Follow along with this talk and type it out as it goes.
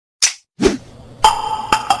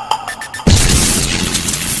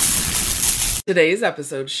Today's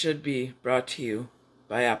episode should be brought to you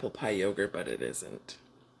by apple pie yogurt, but it isn't.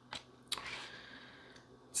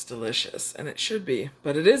 It's delicious, and it should be,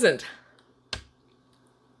 but it isn't.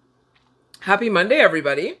 Happy Monday,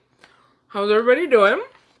 everybody. How's everybody doing?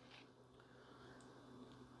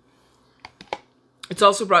 It's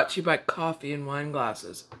also brought to you by coffee and wine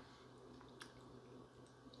glasses.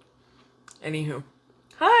 Anywho.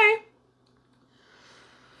 Hi.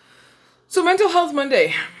 So Mental Health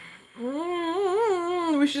Monday.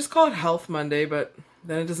 We should just call it Health Monday, but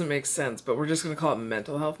then it doesn't make sense. But we're just going to call it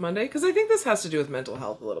Mental Health Monday because I think this has to do with mental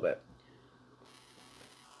health a little bit.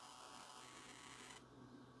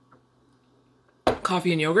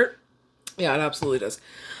 Coffee and yogurt? Yeah, it absolutely does.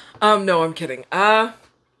 No, I'm kidding.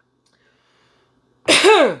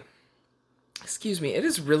 Excuse me. It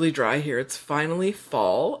is really dry here. It's finally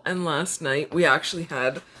fall, and last night we actually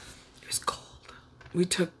had, it was cold. We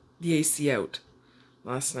took the AC out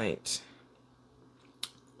last night.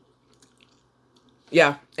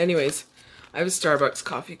 Yeah, anyways, I have a Starbucks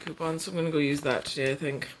coffee coupon, so I'm going to go use that today, I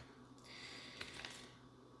think.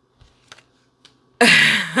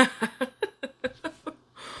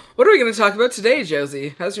 What are we going to talk about today,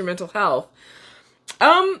 Josie? How's your mental health?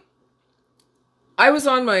 I was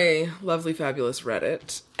on my lovely, fabulous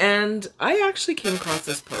Reddit, and I actually came across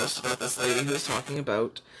this post about this lady who was talking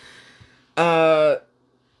about her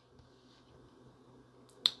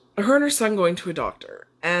and her son going to a doctor.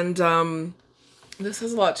 And this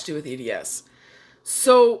has a lot to do with EDS.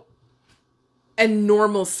 So, and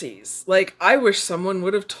normalcies. Like, I wish someone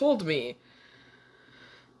would have told me.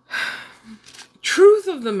 Truth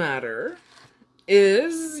of the matter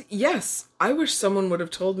is, yes, I wish someone would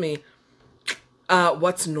have told me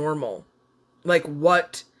what's normal. Like,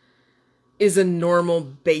 what is a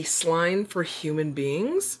normal baseline for human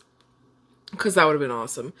beings? Because that would have been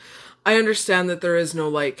awesome. I understand that there is no,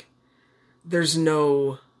 like, there's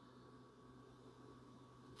no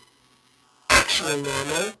actual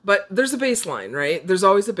normal, but there's a baseline, right? There's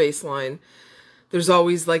always a baseline. There's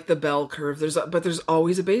always, like, the bell curve. But there's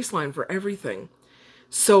always a baseline for everything.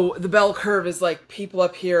 So the bell curve is, like, people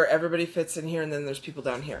up here, everybody fits in here, and then there's people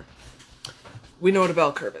down here. We know what a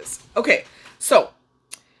bell curve is. Okay, so,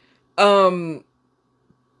 I'm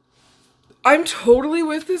totally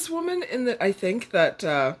with this woman in that I think that,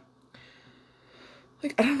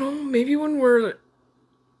 like, I don't know, maybe when we're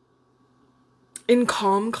in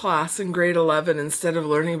comm class in grade 11, instead of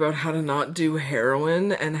learning about how to not do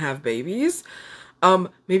heroin and have babies,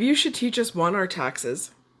 maybe you should teach us, one, our taxes.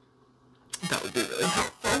 That would be really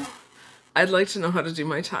helpful. I'd like to know how to do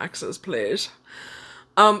my taxes, please.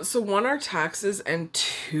 So one, our taxes, and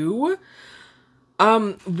two,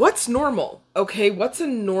 what's normal? Okay, what's a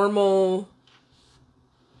normal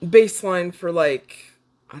baseline for, like,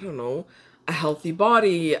 I don't know, a healthy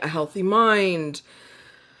body, a healthy mind?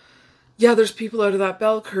 Yeah, there's people out of that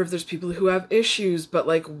bell curve, there's people who have issues, but,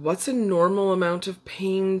 like, what's a normal amount of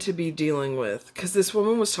pain to be dealing with? Because this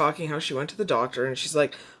woman was talking how she went to the doctor, and she's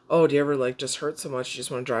like, oh, do you ever, like, just hurt so much you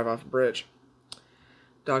just want to drive off a bridge?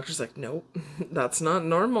 Doctor's like, nope, that's not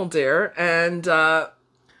normal, dear. And, that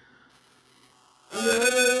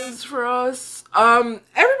is for us.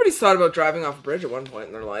 Everybody's thought about driving off a bridge at one point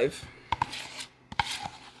in their life.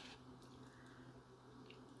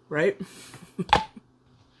 Right?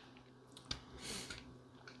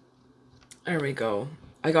 There we go.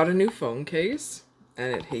 I got a new phone case,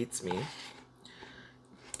 and it hates me.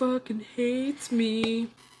 Fucking hates me.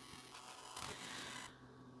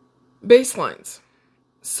 Baselines.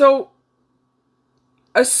 So,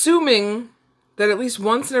 assuming that at least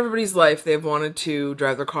once in everybody's life they've wanted to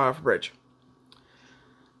drive their car off a bridge.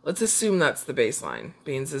 Let's assume that's the baseline.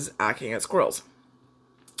 Beans is acting at squirrels.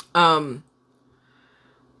 But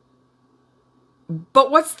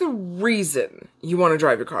what's the reason you want to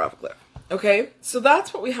drive your car off a cliff? Okay? So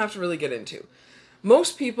that's what we have to really get into.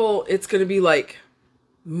 Most people, it's going to be like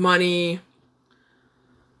money,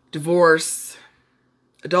 divorce,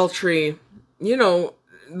 adultery, you know,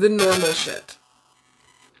 the normal shit.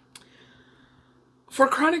 For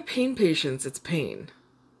chronic pain patients, it's pain.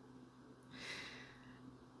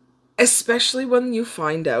 Especially when you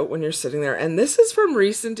find out when you're sitting there, and this is from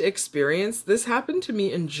recent experience. This happened to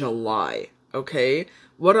me in July, okay?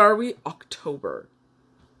 What are we? October.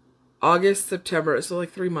 August, September, so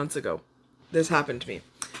like 3 months ago. This happened to me.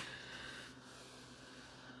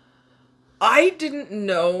 I didn't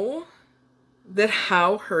know that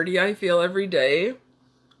how hurty I feel every day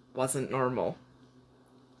wasn't normal.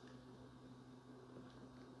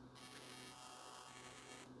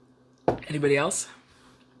 Anybody else?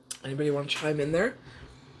 Anybody want to chime in there?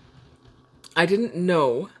 I didn't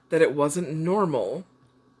know that it wasn't normal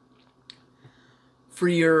for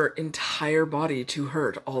your entire body to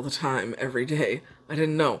hurt all the time, every day. I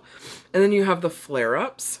didn't know. And then you have the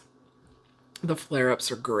flare-ups. The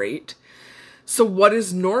flare-ups are great. So what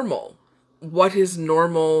is normal? What is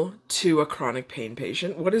normal to a chronic pain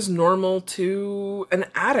patient? What is normal to an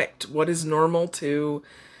addict? What is normal to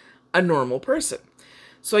a normal person?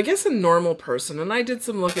 So I guess a normal person, and I did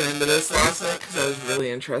some looking into this last night because I was really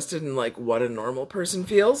interested in like what a normal person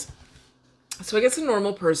feels. So I guess a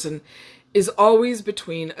normal person is always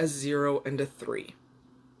between a 0 and a 3.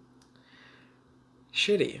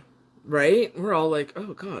 Shitty, right? We're all like,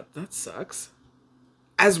 oh God, that sucks,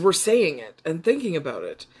 as we're saying it and thinking about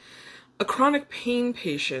it. A chronic pain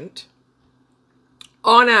patient,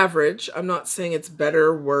 on average, I'm not saying it's better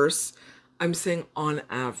or worse, I'm saying on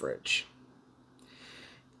average,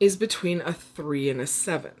 is between a 3 and a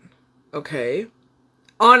 7, okay?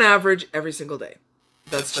 On average, every single day.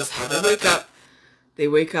 That's just how they wake up. They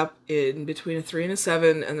wake up in between a 3 and a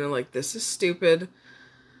 7, and they're like, this is stupid.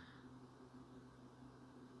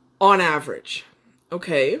 On average,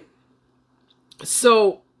 okay?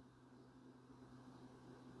 So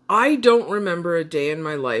I don't remember a day in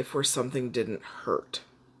my life where something didn't hurt.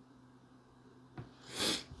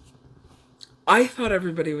 I thought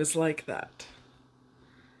everybody was like that.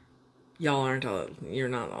 Y'all aren't all, you're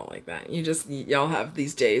not all like that. Y'all have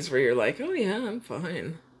these days where you're like, oh yeah, I'm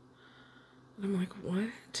fine. And I'm like,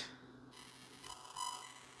 what?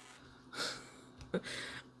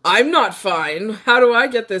 I'm not fine. How do I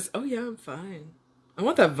get this? Oh yeah, I'm fine. I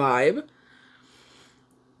want that vibe.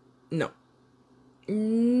 No.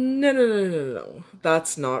 No.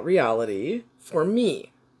 That's not reality for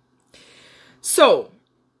me. So,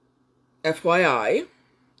 FYI,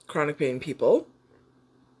 chronic pain people,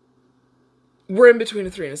 we're in between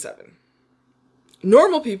a 3 and a 7.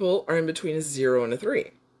 Normal people are in between a 0 and a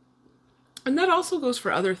 3. And that also goes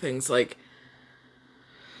for other things like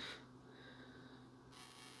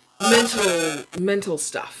mental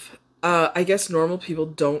stuff. I guess normal people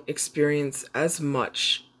don't experience as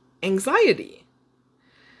much anxiety.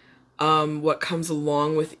 What comes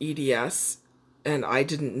along with EDS, and I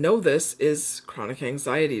didn't know this, is chronic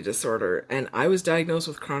anxiety disorder. And I was diagnosed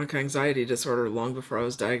with chronic anxiety disorder long before I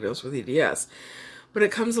was diagnosed with EDS. But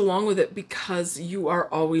it comes along with it because you are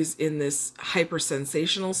always in this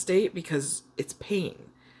hypersensational state because it's pain.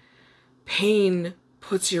 Pain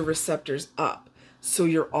puts your receptors up. So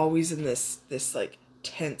you're always in this like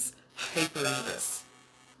tense hyperness.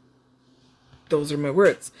 Those are my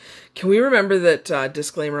words. Can we remember that,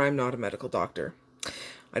 disclaimer, I'm not a medical doctor.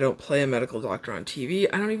 I don't play a medical doctor on TV.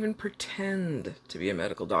 I don't even pretend to be a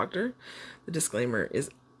medical doctor. The disclaimer is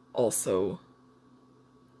also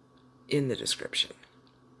in the description.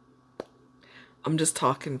 I'm just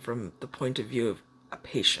talking from the point of view of a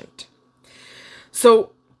patient.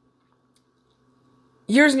 So,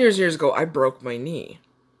 years and years and years ago, I broke my knee.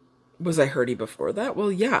 Was I hurty before that?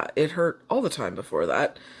 Well, yeah, it hurt all the time before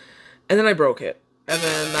that. And then I broke it. And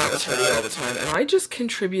then that was hurting all the time. And I just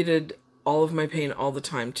contributed all of my pain all the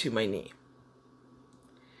time to my knee.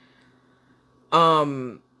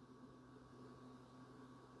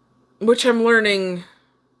 Which I'm learning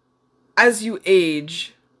as you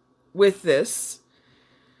age with this,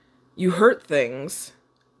 you hurt things,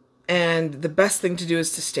 and the best thing to do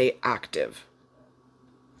is to stay active.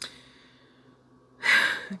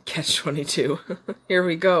 Catch-22. Here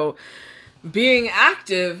we go. Being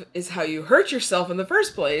active is how you hurt yourself in the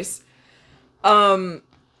first place. And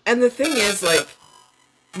the thing is, like,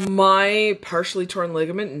 my partially torn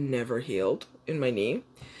ligament never healed in my knee.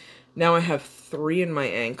 Now I have 3 in my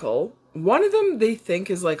ankle. One of them they think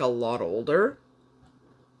is like a lot older.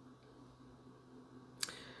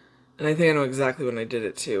 And I think I know exactly when I did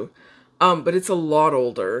it too. But it's a lot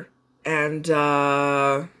older. And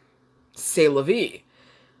c'est la vie.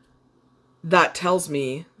 That tells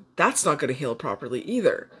me that's not going to heal properly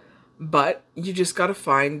either. But you just got to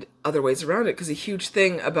find other ways around it. Because a huge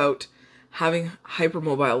thing about having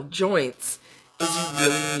hypermobile joints is you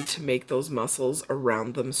really need to make those muscles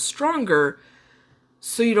around them stronger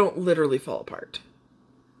so you don't literally fall apart.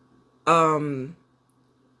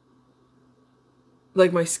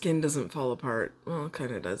 Like, my skin doesn't fall apart. Well, it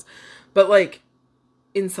kind of does. But, like,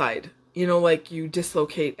 inside. You know, like, you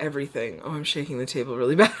dislocate everything. Oh, I'm shaking the table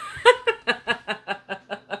really bad.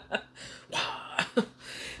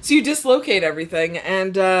 So you dislocate everything,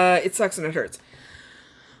 and it sucks and it hurts.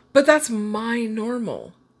 But that's my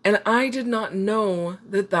normal. And I did not know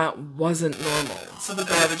that that wasn't normal. So the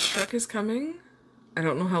garbage truck is coming. I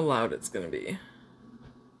don't know how loud it's going to be.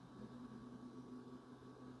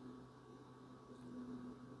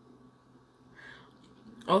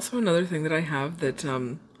 Also, another thing that I have that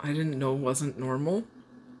I didn't know wasn't normal.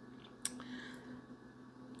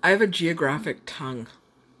 I have a geographic tongue.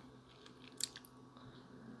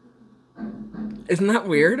 Isn't that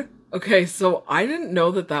weird? Okay, so I didn't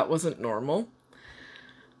know that that wasn't normal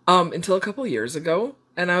until a couple years ago.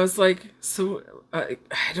 And I was like, so I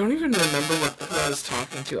don't even remember who I was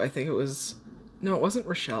talking to. I think it was, no, it wasn't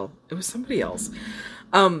Rochelle. It was somebody else.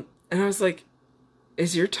 And I was like,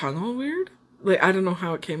 is your tongue all weird? Like, I don't know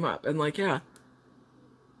how it came up. And like, yeah.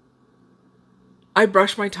 I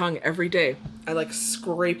brush my tongue every day. I like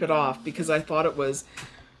scrape it off because I thought it was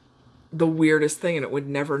the weirdest thing and it would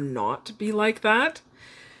never not be like that.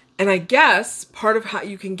 And I guess part of how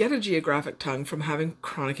you can get a geographic tongue from having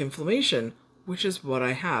chronic inflammation, which is what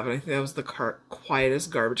I have. And I think that was the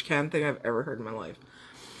quietest garbage can thing I've ever heard in my life.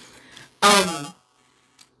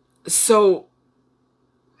 So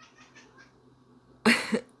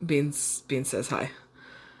Bean says hi.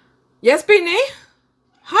 Yes, Beanie?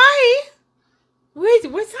 Hi!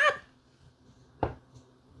 Wait, what's up? Do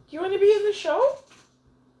you want to be in the show?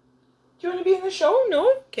 Do you want to be in the show?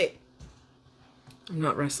 No? Okay. I'm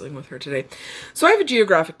not wrestling with her today. So I have a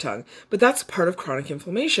geographic tongue, but that's part of chronic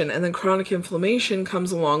inflammation. And then chronic inflammation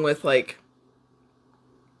comes along with like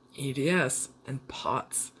EDS and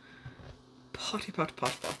POTS.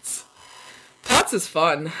 Pots. POTS is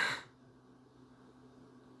fun.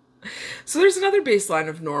 So there's another baseline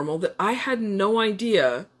of normal that I had no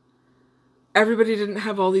idea. Everybody didn't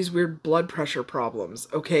have all these weird blood pressure problems,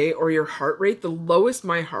 okay? Or your heart rate. The lowest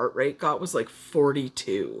my heart rate got was like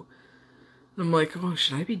 42. And I'm like, oh,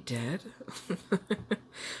 should I be dead?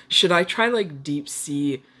 Should I try like deep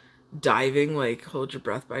sea diving, like hold your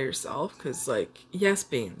breath by yourself? Because like, yes,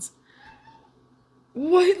 Beans.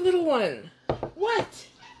 What, little one? What?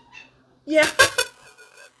 Yeah?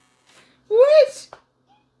 What?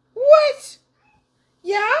 What?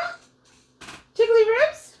 Yeah? Tickly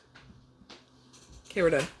ribs? Okay, we're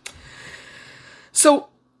done. So,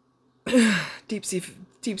 deep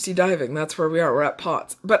sea diving, that's where we are. We're at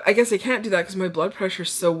POTS. But I guess I can't do that because my blood pressure is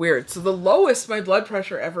so weird. So the lowest my blood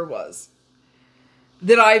pressure ever was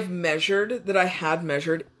that I had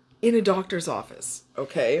measured in a doctor's office,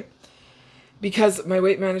 okay? Because my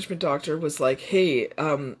weight management doctor was like, hey,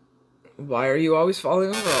 why are you always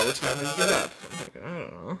falling over all the time when you get up? I'm like, I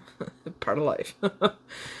don't know. Part of life.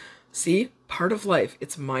 See? Part of life.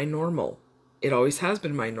 It's my normal. It always has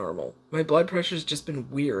been my normal. My blood pressure's just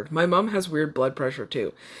been weird. My mom has weird blood pressure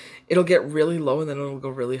too. It'll get really low and then it'll go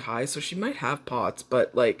really high. So she might have POTS,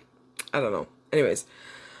 but like, I don't know. Anyways.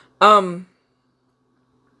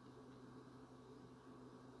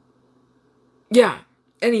 Yeah.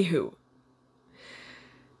 Anywho.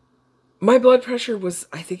 My blood pressure was,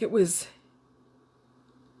 I think it was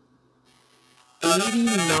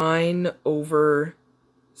 89 over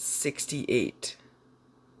 68.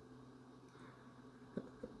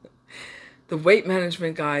 The weight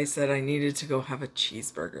management guy said I needed to go have a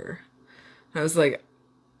cheeseburger. I was like,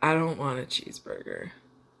 I don't want a cheeseburger.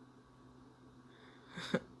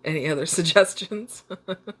 Any other suggestions?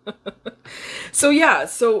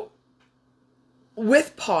 So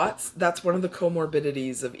with POTS, that's one of the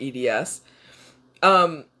comorbidities of EDS.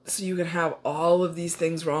 So you can have all of these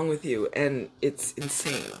things wrong with you, and it's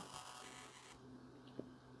insane.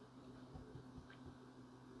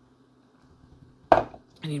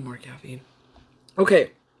 I need more caffeine.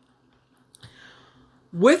 Okay.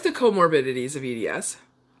 With the comorbidities of EDS,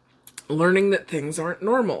 learning that things aren't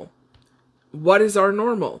normal. What is our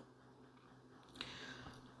normal?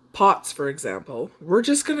 POTS, for example. We're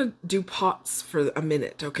just going to do POTS for a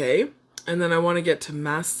minute, okay? And then I want to get to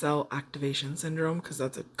mast cell activation syndrome because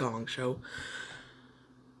that's a gong show.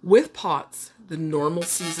 With POTS, the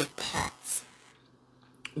normalcies of POTS.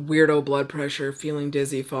 Weirdo blood pressure, feeling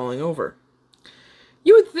dizzy, falling over.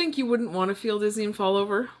 You would think you wouldn't want to feel dizzy and fall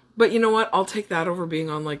over. But you know what? I'll take that over being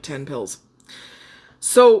on like 10 pills.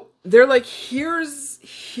 So they're like, here's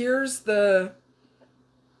the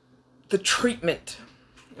treatment.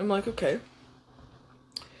 I'm like, okay.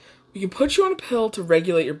 We can put you on a pill to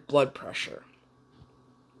regulate your blood pressure.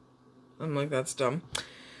 I'm like, that's dumb.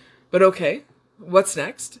 But okay, what's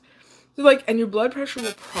next? They're like, and your blood pressure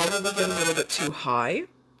will probably get a little bit too high.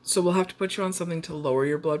 So we'll have to put you on something to lower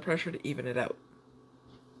your blood pressure to even it out.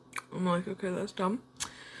 I'm like, okay, that's dumb.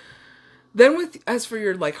 Then as for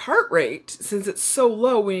your like heart rate, since it's so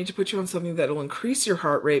low, we need to put you on something that'll increase your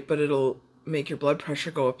heart rate, but it'll make your blood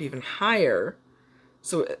pressure go up even higher.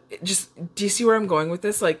 So do you see where I'm going with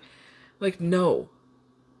this? Like, no.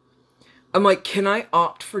 I'm like, can I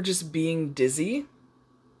opt for just being dizzy?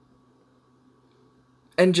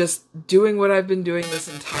 And just doing what I've been doing this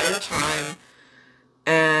entire time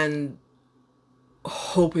and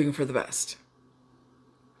hoping for the best.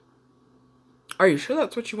 Are you sure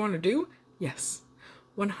that's what you want to do? Yes,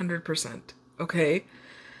 100%. Okay.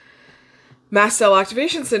 Mast cell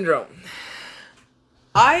activation syndrome.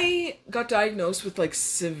 I got diagnosed with like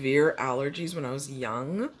severe allergies when I was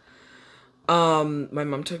young. My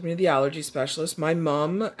mom took me to the allergy specialist. My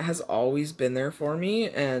mom has always been there for me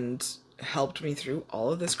and helped me through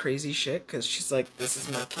all of this crazy shit because she's like, this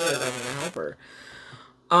is my kid, I'm gonna help her.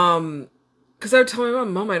 Because I would tell my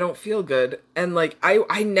mom, I don't feel good. And like,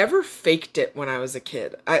 I never faked it when I was a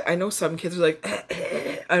kid. I know some kids are like,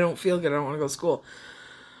 I don't feel good, I don't want to go to school.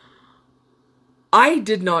 I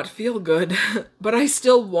did not feel good, but I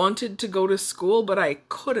still wanted to go to school, but I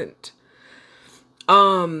couldn't.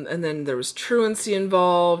 And then there was truancy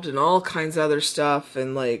involved and all kinds of other stuff.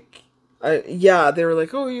 And like, they were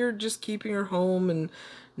like, oh, you're just keeping her home. And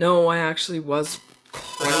no, I actually was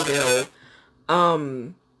quite ill.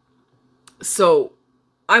 So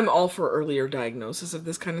I'm all for earlier diagnosis of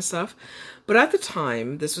this kind of stuff. But at the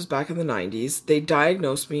time, this was back in the 90s, they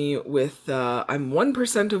diagnosed me with, I'm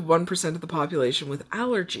 1% of 1% of the population with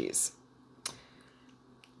allergies.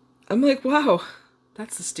 I'm like, wow,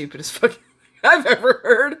 that's the stupidest fucking thing I've ever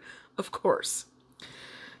heard. Of course.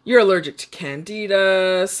 You're allergic to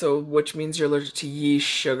candida, so which means you're allergic to yeast,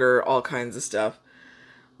 sugar, all kinds of stuff.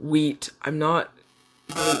 Wheat. I'm not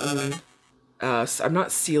gluten. I'm not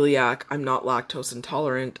celiac. I'm not lactose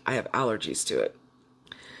intolerant. I have allergies to it.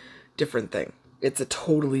 Different thing. It's a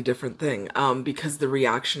totally different thing because the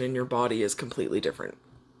reaction in your body is completely different.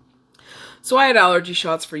 So I had allergy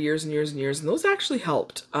shots for years and years and years, and those actually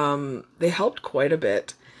helped. They helped quite a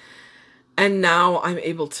bit. And now I'm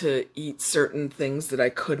able to eat certain things that I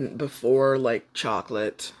couldn't before, like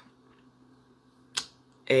chocolate,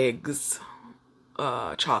 eggs,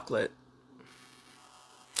 chocolate.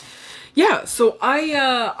 Yeah, so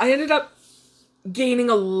I ended up gaining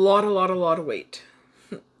a lot of weight.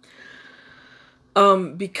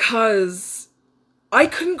 Because I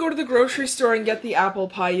couldn't go to the grocery store and get the apple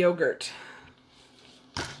pie yogurt.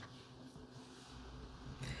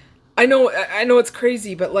 I know it's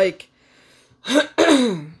crazy, but like,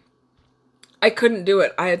 I couldn't do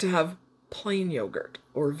it. I had to have plain yogurt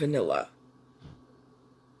or vanilla.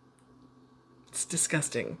 It's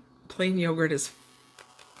disgusting. Plain yogurt is...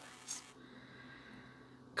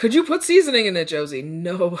 Could you put seasoning in it, Josie?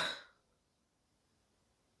 No.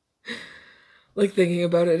 Like, thinking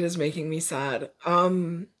about it is making me sad.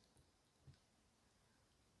 Like,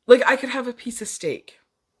 I could have a piece of steak.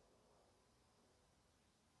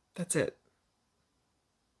 That's it.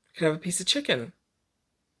 I could have a piece of chicken.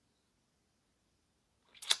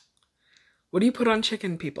 What do you put on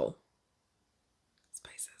chicken, people?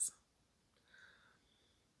 Spices.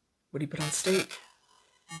 What do you put on steak?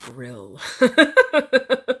 Grill.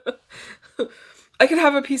 I could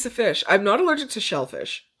have a piece of fish. I'm not allergic to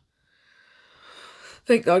shellfish.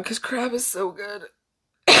 Thank God, because crab is so good.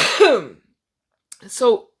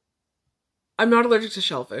 So, I'm not allergic to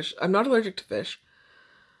shellfish. I'm not allergic to fish.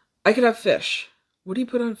 I could have fish. What do you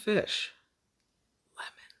put on fish?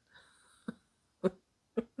 Lemon.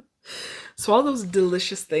 So all those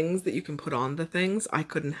delicious things that you can put on the things, I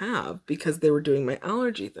couldn't have because they were doing my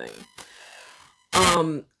allergy thing.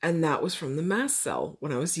 And that was from the mast cell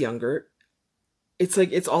when I was younger. It's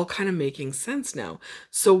like, it's all kind of making sense now.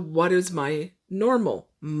 So what is my normal?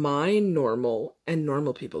 My normal and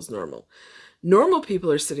normal people's normal. Normal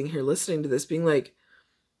people are sitting here listening to this being like,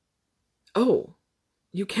 oh,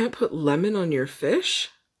 you can't put lemon on your fish?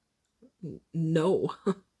 No.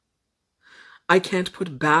 I can't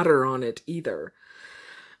put batter on it either.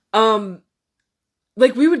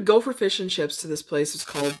 Like, we would go for fish and chips to this place. It's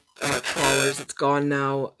called Trawlers. It's gone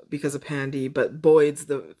now because of Pandy, but Boyd's,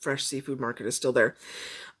 the fresh seafood market, is still there.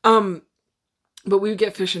 But we would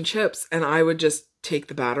get fish and chips, and I would just take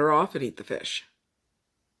the batter off and eat the fish.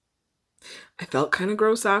 I felt kind of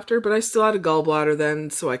gross after, but I still had a gallbladder then,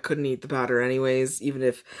 so I couldn't eat the batter anyways, even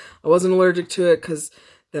if I wasn't allergic to it, because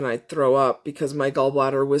then I'd throw up because my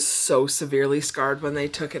gallbladder was so severely scarred when they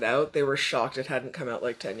took it out. They were shocked it hadn't come out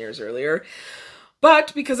like 10 years earlier.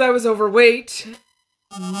 But because I was overweight,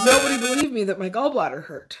 nobody believed me that my gallbladder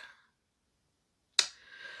hurt.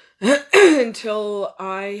 Until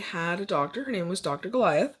I had a doctor. Her name was Dr.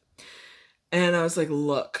 Goliath. And I was like,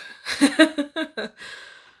 look,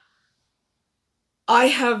 I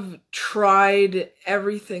have tried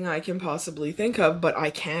everything I can possibly think of, but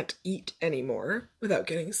I can't eat anymore without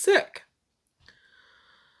getting sick.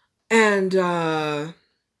 And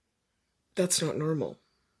that's not normal.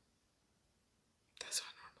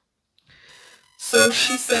 So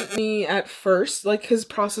she sent me at first, like, his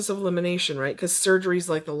process of elimination, right? Because surgery is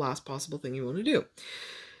like the last possible thing you want to do.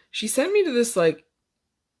 She sent me to this like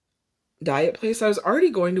diet place. I was already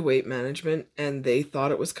going to weight management and they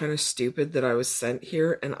thought it was kind of stupid that I was sent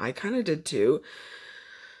here, and I kind of did too.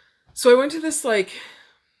 So I went to this like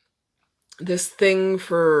this thing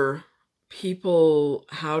for people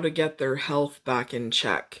how to get their health back in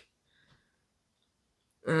check.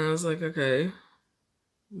 And I was like, okay,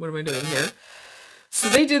 what am I doing here? So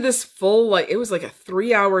they did this full, like, it was like a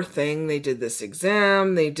 3-hour thing. They did this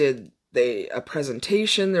exam, they did a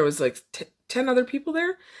presentation. There was like 10 other people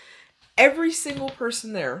there. Every single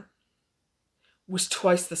person there was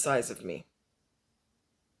twice the size of me.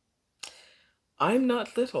 I'm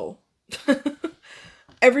not little.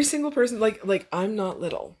 Every single person, like I'm not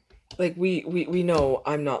little. Like we know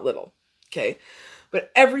I'm not little. Okay. But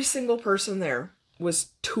every single person there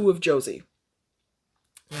was 2 of Josie.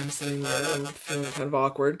 I'm sitting there, I'm feeling kind of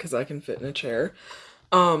awkward because I can fit in a chair.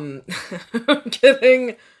 I'm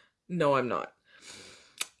kidding. No, I'm not.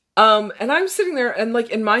 And I'm sitting there and like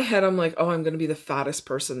in my head, I'm like, oh, I'm going to be the fattest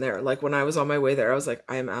person there. Like when I was on my way there, I was like,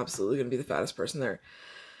 I am absolutely going to be the fattest person there.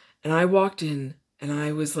 And I walked in and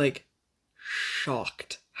I was like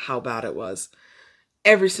shocked how bad it was.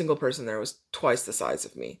 Every single person there was twice the size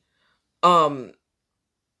of me.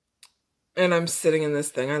 And I'm sitting in this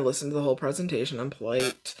thing. I listened to the whole presentation. I'm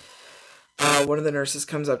polite. One of the nurses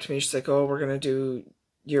comes up to me. She's like, oh, we're going to do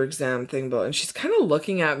your exam thing. But and she's kind of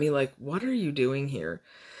looking at me like, what are you doing here?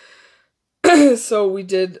 So we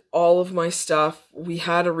did all of my stuff. We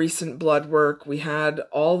had a recent blood work. We had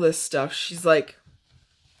all this stuff. She's like,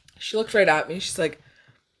 she looked right at me. She's like,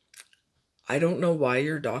 I don't know why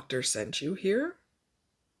your doctor sent you here.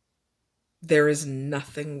 There is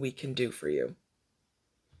nothing we can do for you.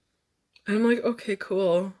 And I'm like, okay,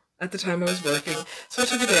 cool. At the time I was working. So I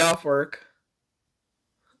took a day off work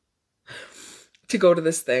to go to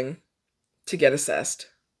this thing to get assessed.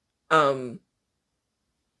 Yeah.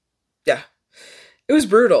 It was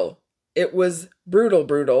brutal. It was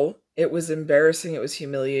brutal. It was embarrassing. It was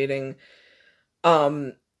humiliating.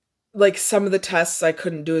 Like some of the tests I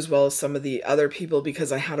couldn't do as well as some of the other people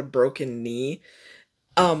because I had a broken knee.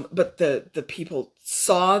 But the people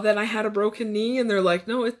saw that I had a broken knee and they're like,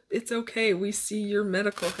 no, it's okay. We see your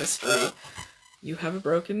medical history. You have a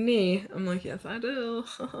broken knee. I'm like, yes, I do.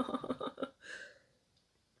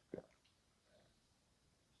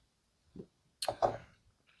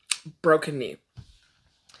 Broken knee.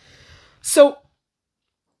 So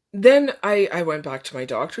then I went back to my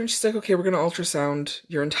doctor and she's like, okay, we're going to ultrasound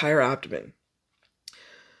your entire abdomen.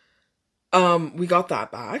 We got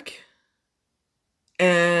that back.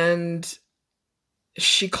 And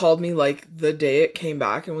she called me like the day it came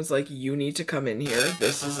back and was like, you need to come in here.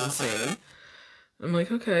 This is insane. I'm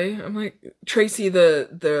like, okay. I'm like, Tracy,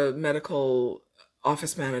 the medical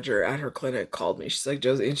office manager at her clinic called me. She's like,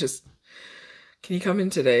 Josie, just, can you come in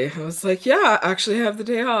today? I was like, yeah, actually I have the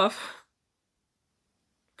day off.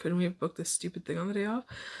 Couldn't we have booked this stupid thing on the day off?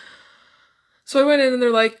 So I went in and they're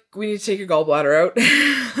like, we need to take your gallbladder out.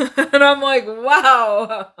 And I'm like,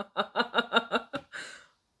 wow.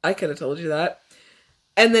 I could have told you that.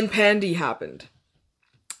 And then Pandy happened.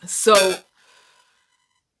 So,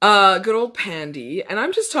 good old Pandy. And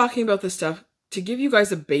I'm just talking about this stuff to give you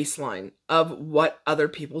guys a baseline of what other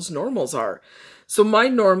people's normals are. So my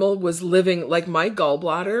normal was living, like my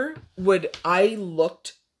gallbladder I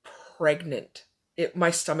looked pregnant.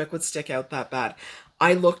 My stomach would stick out that bad.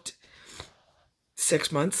 I looked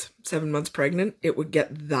 6 months, 7 months pregnant. It would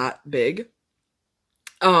get that big.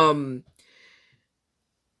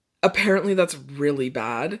 Apparently that's really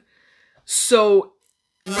bad. So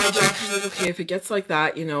my doctor's like, okay, if it gets like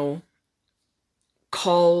that, you know,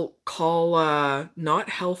 call not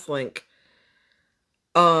HealthLink,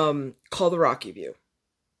 call the Rocky View.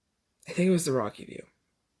 I think it was the Rocky View.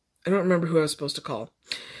 I don't remember who I was supposed to call.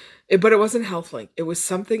 But it wasn't HealthLink. It was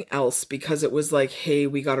something else because it was like, hey,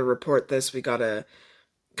 we got to report this. We got to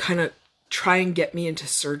kind of try and get me into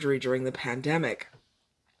surgery during the pandemic.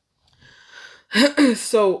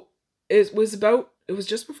 So it was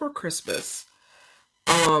just before Christmas.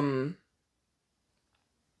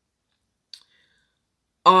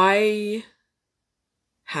 I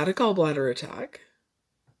had a gallbladder attack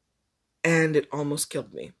and it almost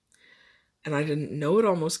killed me. And I didn't know it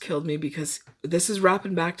almost killed me because this is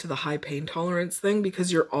wrapping back to the high pain tolerance thing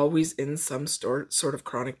because you're always in some sort of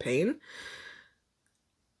chronic pain.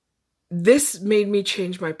 This made me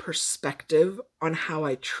change my perspective on how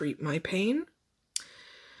I treat my pain.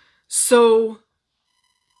 So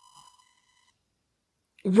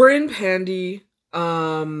we're in Pandy.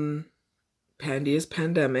 Pandy is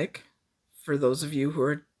pandemic for those of you who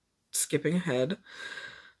are skipping ahead,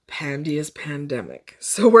 pandy is pandemic.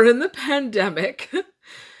 So we're in the pandemic.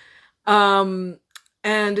 And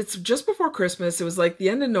it's just before Christmas. It was like the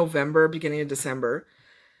end of November, beginning of December.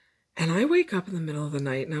 And I wake up in the middle of the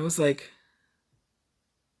night and I was like,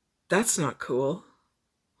 that's not cool.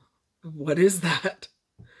 What is that?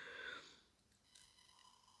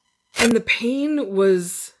 And the pain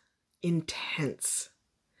was intense.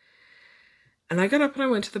 And I got up and I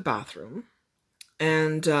went to the bathroom.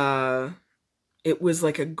 And it was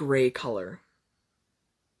like a gray color.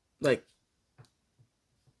 Like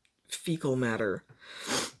fecal matter.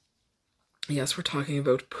 Yes, we're talking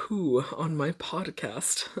about poo on my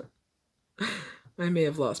podcast. I may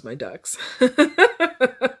have lost my ducks.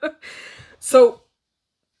 So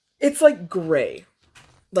it's like gray,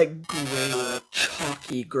 like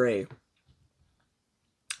chalky gray.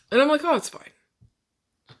 And I'm like, oh, it's fine.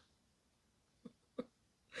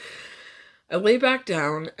 I lay back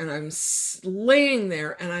down and I'm laying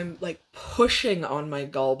there and I'm like pushing on my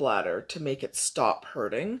gallbladder to make it stop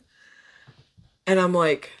hurting. And I'm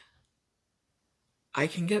like, I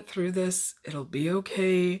can get through this. It'll be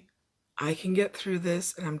okay. I can get through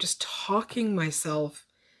this. And I'm just talking myself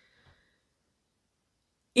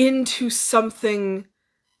into something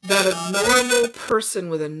that a normal person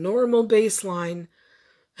with a normal baseline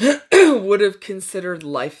would have considered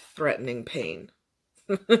life-threatening pain.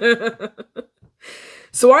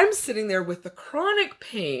 So I'm sitting there with the chronic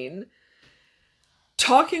pain,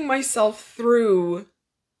 talking myself through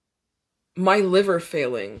my liver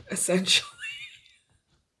failing, essentially.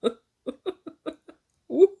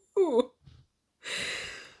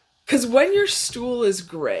 Because when your stool is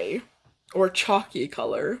gray or chalky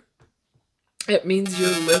color, it means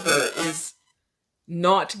your liver is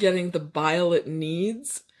not getting the bile it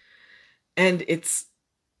needs and it's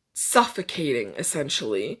suffocating,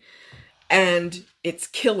 essentially, and it's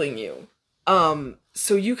killing you.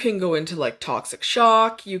 So you can go into like toxic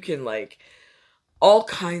shock, you can like all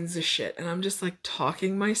kinds of shit. And I'm just like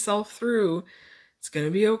talking myself through, it's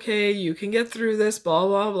gonna be okay, you can get through this, blah,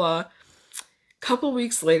 blah, blah. Couple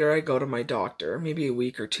weeks later, I go to my doctor, maybe a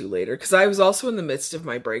week or two later, because I was also in the midst of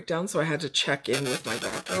my breakdown, so I had to check in with my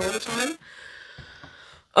doctor all the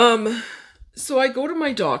time. So I go to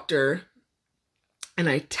my doctor, and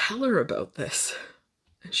I tell her about this,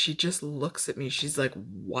 and she just looks at me, she's like,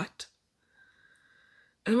 what?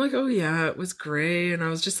 And I'm like, oh yeah, it was gray, and I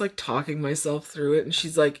was just like talking myself through it, and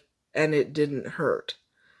she's like, and it didn't hurt.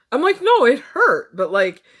 I'm like, no, it hurt, but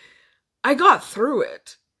like, I got through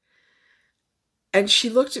it. And she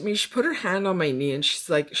looked at me, she put her hand on my knee and she's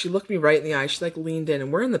like, she looked me right in the eye. She like leaned in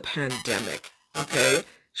and we're in the pandemic. Okay.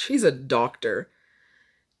 She's a doctor.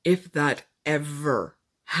 If that ever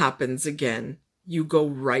happens again, you go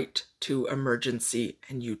right to emergency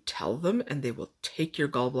and you tell them and they will take your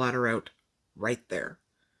gallbladder out right there.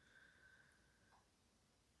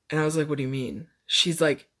 And I was like, what do you mean? She's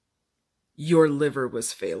like, your liver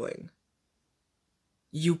was failing.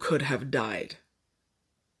 You could have died.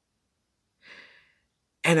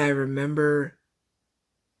 And I remember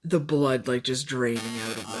the blood like just draining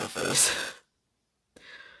out of my face.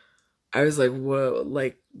 I was like, whoa,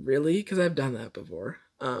 like, really? Because I've done that before.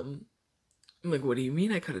 I'm like, what do you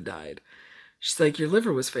mean I could have died? She's like, your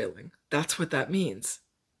liver was failing. That's what that means.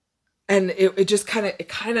 And it just kind of,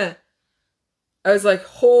 I was like,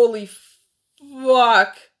 holy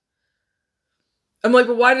fuck. I'm like,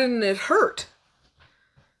 but why didn't it hurt?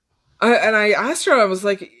 And I asked her, I was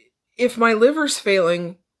like, if my liver's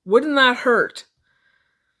failing, wouldn't that hurt?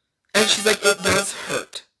 And she's like, it does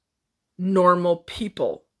hurt. Normal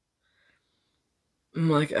people. I'm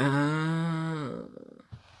like,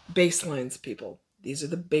 baselines, people. These are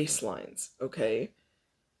the baselines, okay?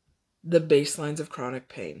 The baselines of chronic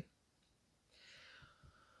pain.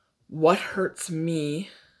 What hurts me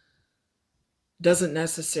doesn't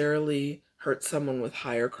necessarily hurt someone with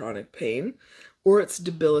higher chronic pain, or it's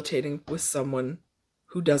debilitating with someone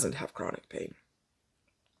who doesn't have chronic pain.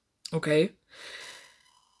 Okay?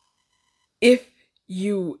 If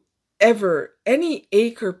you ever, any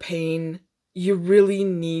ache or pain, you really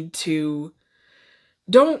need to,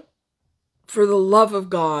 don't, for the love of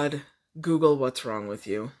God, Google what's wrong with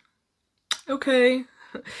you. Okay?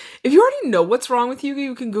 If you already know what's wrong with you,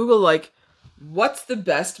 you can Google like, what's the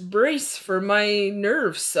best brace for my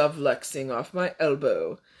nerve subluxing off my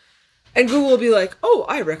elbow? And Google will be like, oh,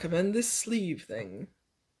 I recommend this sleeve thing.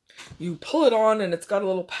 You pull it on and it's got a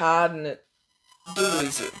little pad and it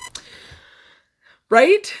buoys you.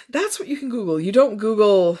 Right? That's what you can Google. You don't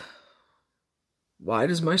Google, why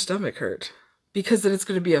does my stomach hurt? Because then it's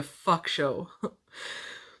going to be a fuck show.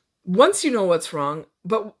 Once you know what's wrong,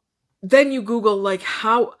 but then you Google, like,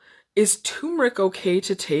 how is turmeric okay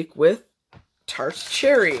to take with tart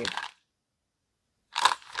cherry?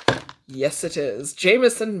 Yes, it is.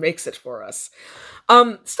 Jameson makes it for us.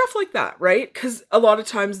 Stuff like that, right? Because a lot of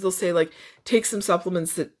times they'll say, like, take some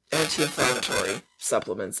supplements that anti-inflammatory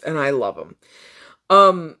supplements, and I love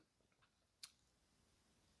them.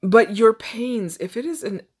 But your pains, if it is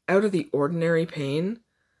an out of the ordinary pain,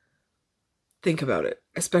 think about it,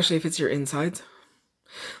 especially if it's your insides.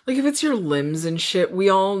 Like, if it's your limbs and shit, we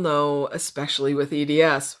all know, especially with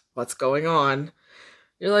EDS, what's going on.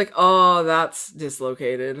 You're like, oh, that's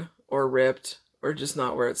dislocated or ripped or just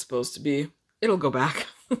not where it's supposed to be. It'll go back.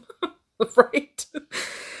 Right?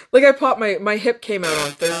 Like, I popped my hip came out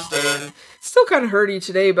on Thursday and it's still kind of hurty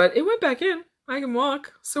today, but it went back in. I can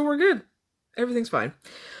walk, so we're good. Everything's fine.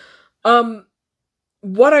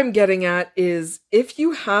 What I'm getting at is, if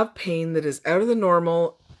you have pain that is out of the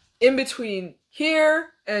normal in between here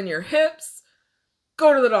and your hips,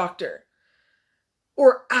 go to the doctor.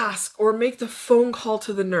 Or ask, or make the phone call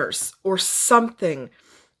to the nurse or something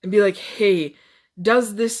and be like, hey,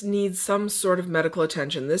 does this need some sort of medical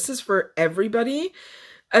attention? This is for everybody,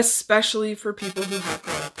 especially for people who have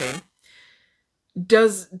chronic pain.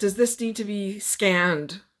 Does this need to be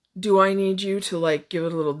scanned? Do I need you to, like, give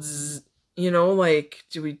it a little zzz, you know, like,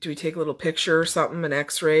 do we take a little picture or something, an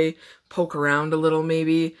x-ray, poke around a little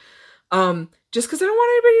maybe? Just because I don't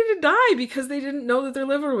want anybody to die because they didn't know that their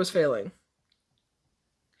liver was failing.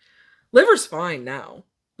 Liver's fine now.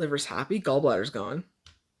 Liver's happy. Gallbladder's gone.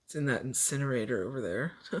 It's in that incinerator over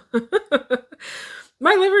there.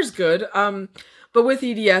 My liver's good. But with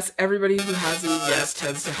EDS, everybody who has EDS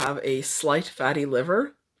tends to have a slight fatty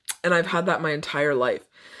liver. And I've had that my entire life.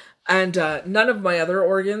 And none of my other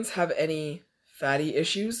organs have any fatty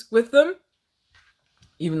issues with them.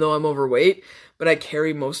 Even though I'm overweight. But I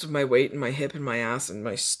carry most of my weight in my hip and my ass and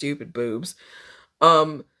my stupid boobs.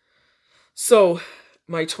 So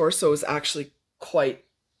my torso is actually quite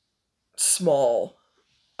small.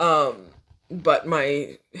 But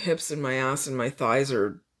my hips and my ass and my thighs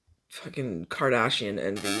are fucking Kardashian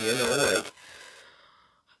envy, you know, like,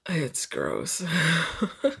 it's gross.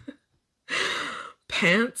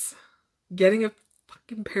 Pants, getting a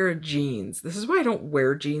fucking pair of jeans. This is why I don't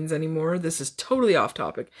wear jeans anymore. This is totally off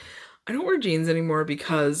topic. I don't wear jeans anymore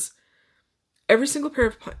because every single pair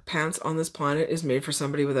of pants on this planet is made for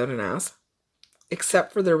somebody without an ass.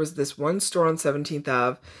 Except for there was this one store on 17th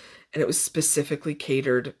Ave, and it was specifically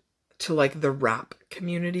catered to, like, the rap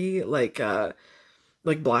community, like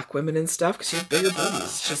black women and stuff, because you have bigger bodies.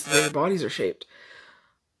 It's just the way your bodies are shaped.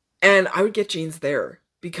 And I would get jeans there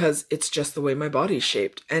because it's just the way my body's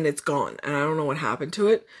shaped, and it's gone, and I don't know what happened to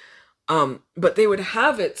it. But they would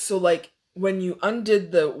have it so, like, when you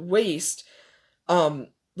undid the waist,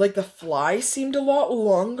 like, the fly seemed a lot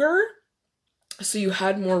longer. So you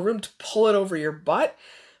had more room to pull it over your butt,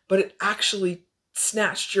 but it actually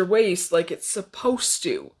snatched your waist like it's supposed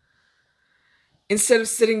to. Instead of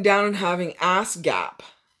sitting down and having ass gap.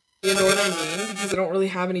 You know what I mean? Because I don't really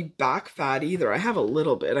have any back fat either. I have a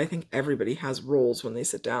little bit. I think everybody has rolls when they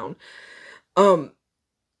sit down. But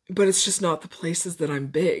it's just not the places that I'm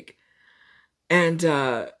big. And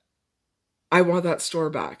I want that store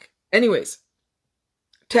back. Anyways.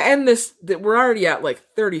 To end this, that we're already at like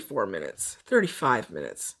 34 minutes, 35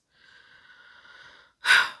 minutes.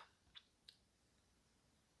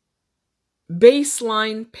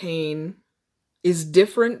 Baseline pain is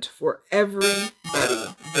different for everybody.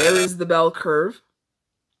 There is the bell curve.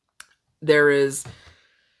 There is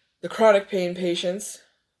the chronic pain patients,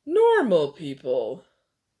 normal people,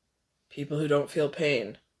 people who don't feel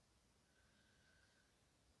pain.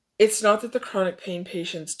 It's not that the chronic pain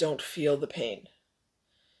patients don't feel the pain.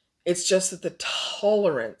 It's just that the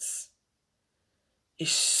tolerance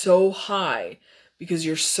is so high because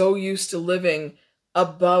you're so used to living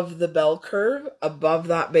above the bell curve, above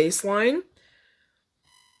that baseline.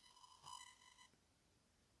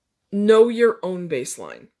 Know your own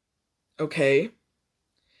baseline, okay?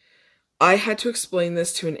 I had to explain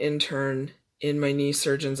this to an intern in my knee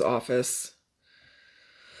surgeon's office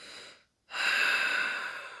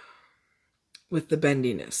with the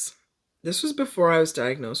bendiness. This was before I was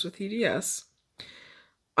diagnosed with EDS.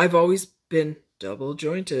 I've always been double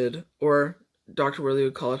jointed, or Dr. Worley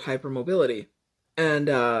would call it hypermobility. And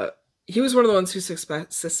he was one of the ones who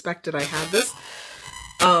suspected I had this,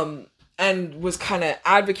 and was kind of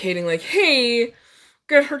advocating like, hey,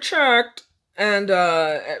 get her checked. And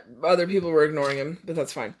other people were ignoring him, but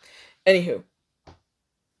that's fine. Anywho,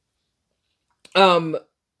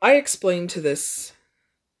 I explained to this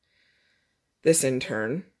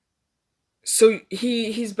intern So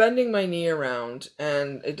he's bending my knee around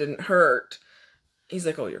and it didn't hurt. He's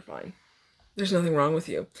like, oh, you're fine. There's nothing wrong with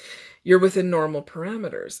you. You're within normal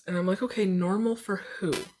parameters. And I'm like, okay, normal for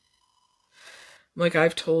who? I'm like,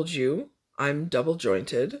 I've told you I'm double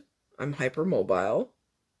jointed. I'm hypermobile.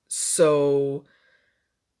 So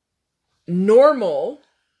normal,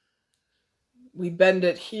 we bend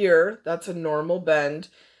it here. That's a normal bend.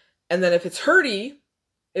 And then if it's hurty,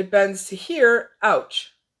 it bends to here.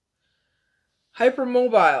 Ouch.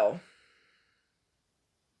 Hypermobile.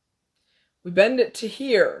 We bend it to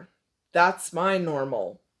here. That's my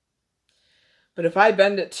normal. But if I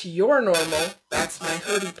bend it to your normal, that's my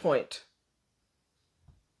hurty point.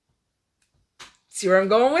 See where I'm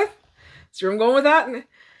going with? See where I'm going with that?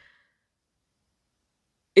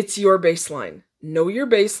 It's your baseline. Know your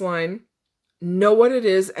baseline. Know what it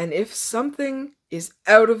is. And if something is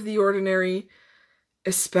out of the ordinary,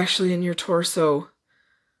 especially in your torso,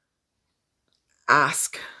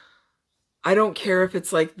 ask. I don't care if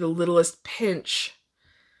it's like the littlest pinch.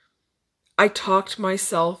 I talked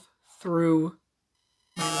myself through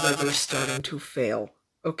my liver starting to fail,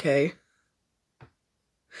 okay?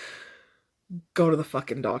 Go to the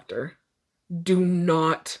fucking doctor. Do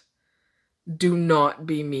not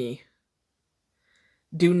be me.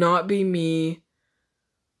 Do not be me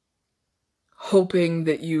hoping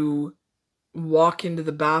that you walk into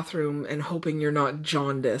the bathroom and hoping you're not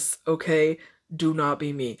jaundice, okay? Do not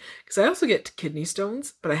be me. Because I also get kidney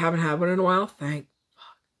stones, but I haven't had one in a while. Thank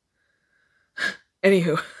fuck.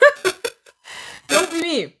 Anywho. Don't be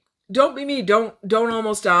me. Don't be me. Don't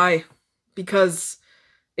almost die because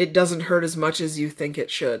it doesn't hurt as much as you think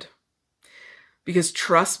it should. Because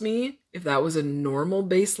trust me, if that was a normal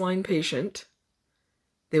baseline patient,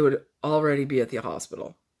 they would already be at the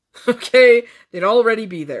hospital. Okay? They'd already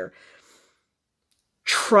be there.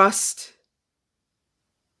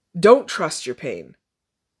 Don't trust your pain.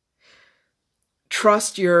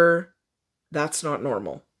 Trust that's not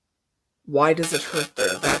normal. Why does it hurt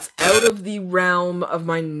there? That's out of the realm of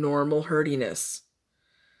my normal hurtiness.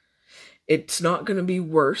 It's not going to be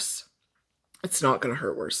worse. It's not going to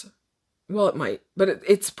hurt worse. Well, it might, but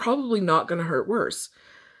it's probably not going to hurt worse.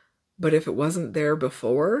 But if it wasn't there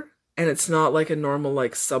before, and it's not like a normal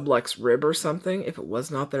like sublux rib or something, if it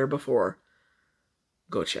was not there before,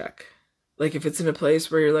 go check. Like if it's in a place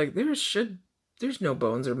where you're like, there's no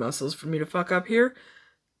bones or muscles for me to fuck up here,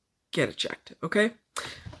 get it checked, okay?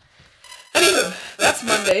 Anywho, that's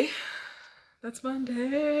Monday. That's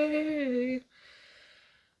Monday.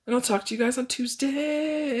 And I'll talk to you guys on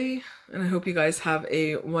Tuesday. And I hope you guys have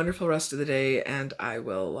a wonderful rest of the day. And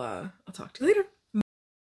I'll talk to you later.